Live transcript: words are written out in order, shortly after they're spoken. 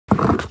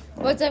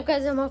What's up,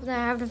 guys? I'm hoping that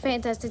I have a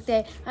fantastic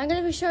day. I'm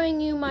going to be showing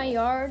you my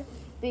yard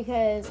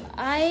because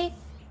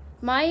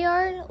my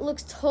yard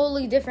looks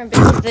totally different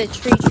because the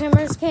tree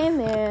trimmers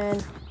came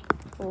and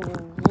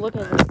look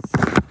at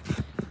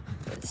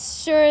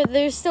this. Sure,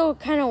 they're still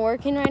kind of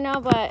working right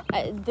now, but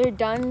they're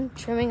done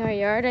trimming our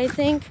yard, I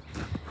think.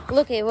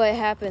 Look at what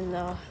happened,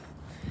 though.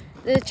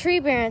 The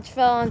tree branch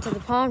fell onto the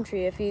palm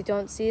tree, if you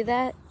don't see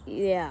that.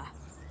 Yeah.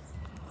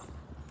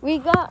 We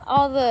got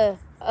all the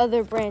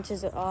other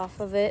branches off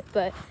of it,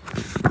 but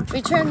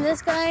we trimmed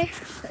this guy,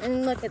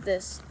 and look at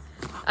this.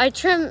 They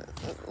trimmed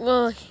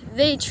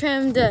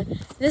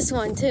this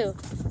one too.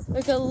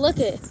 Look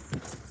at.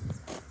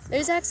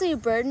 There's actually a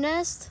bird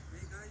nest.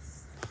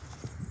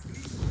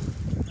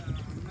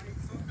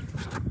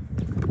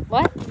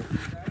 What?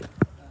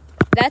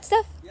 That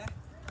stuff? Yeah.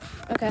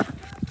 Okay.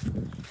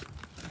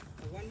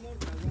 One more.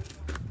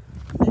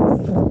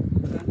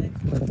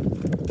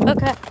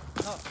 Okay.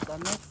 No, the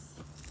next.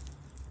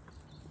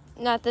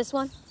 Not this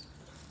one?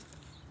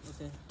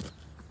 Okay.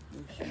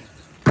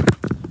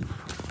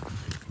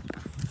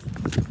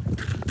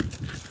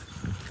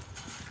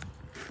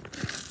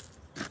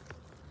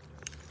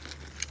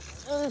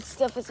 Oh, this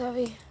stuff is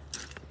heavy.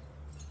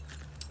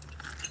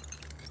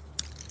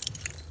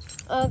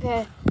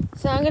 Okay,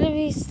 so I'm gonna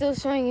be still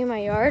showing you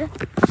my yard.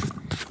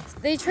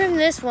 They trimmed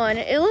this one.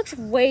 It looks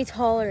way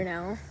taller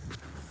now.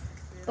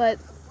 But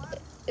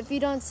if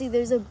you don't see,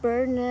 there's a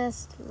bird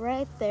nest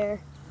right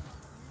there.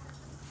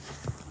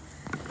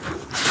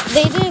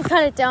 They didn't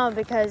cut it down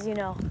because,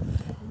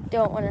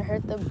 don't want to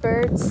hurt the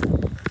birds.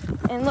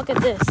 And look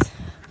at this.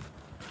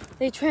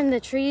 They trimmed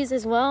the trees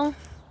as well.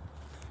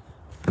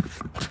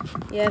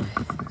 Yeah,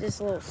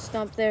 just a little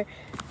stump there.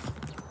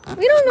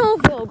 We don't know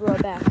if it'll grow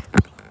back.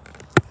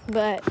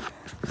 But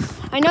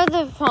I know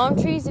the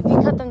palm trees, if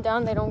you cut them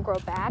down, they don't grow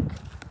back.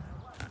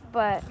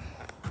 But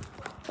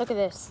look at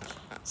this.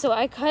 So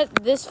I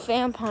cut this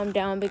fan palm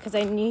down because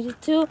I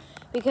needed to,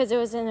 because it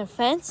was in a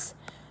fence.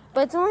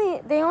 But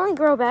they only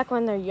grow back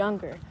when they're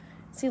younger.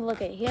 See,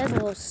 look at, he has a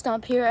little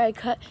stump here I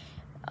cut.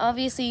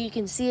 Obviously you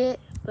can see it,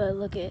 but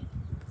look at,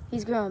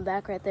 he's growing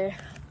back right there.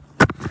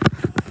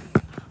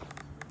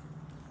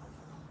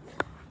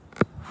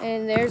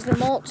 And there's the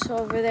mulch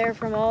over there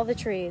from all the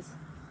trees.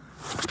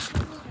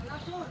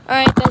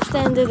 Alright, that's the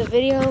end of the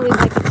video. Please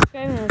like and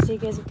subscribe, and I'll see you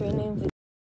guys in a great new video.